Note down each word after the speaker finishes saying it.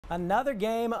Another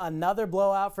game, another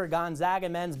blowout for Gonzaga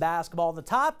men's basketball. The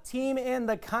top team in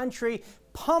the country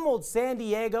pummeled San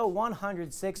Diego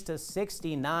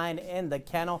 106-69 in the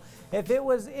kennel. If it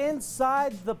was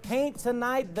inside the paint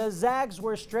tonight, the Zags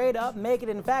were straight up making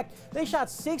it. In fact, they shot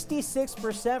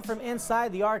 66% from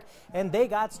inside the arc, and they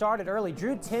got started early.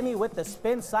 Timme with the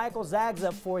spin cycle. Zags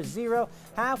up 4-0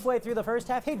 halfway through the first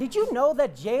half. Hey, did you know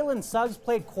that Jalen Suggs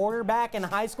played quarterback in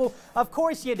high school? Of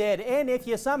course you did. And if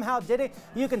you somehow did it,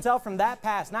 you can tell from that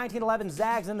pass. 19-11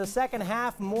 Zags in the second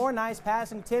half. More nice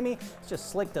passing. Timme just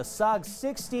slicked to Suggs.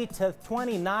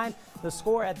 60-29, the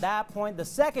score at that point. The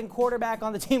second quarterback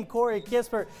on the team, Corey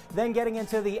Kispert, then getting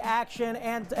into the action,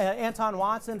 and Anton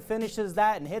Watson finishes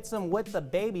that and hits him with the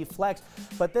baby flex.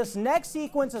 But this next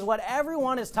sequence is what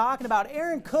everyone is talking about.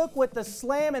 Aaron Cook with the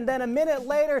slam, and then a minute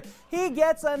later, he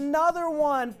gets another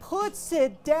one, puts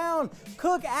it down.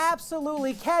 Cook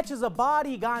absolutely catches a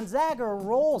body. Gonzaga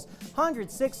rolls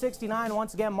 106-69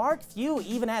 once again. Mark Few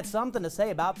even had something to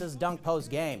say about this dunk post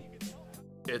game.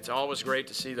 It's always great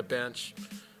to see the bench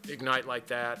ignite like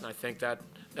that, and I think that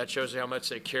shows you how much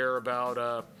they care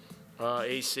about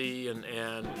AC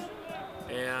and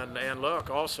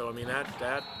look. Also, I mean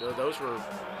those were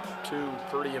two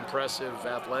pretty impressive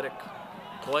athletic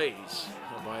plays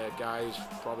by a guy who's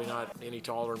probably not any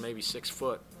taller, maybe 6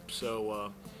 foot.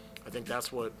 So I think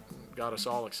that's what got us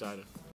all excited.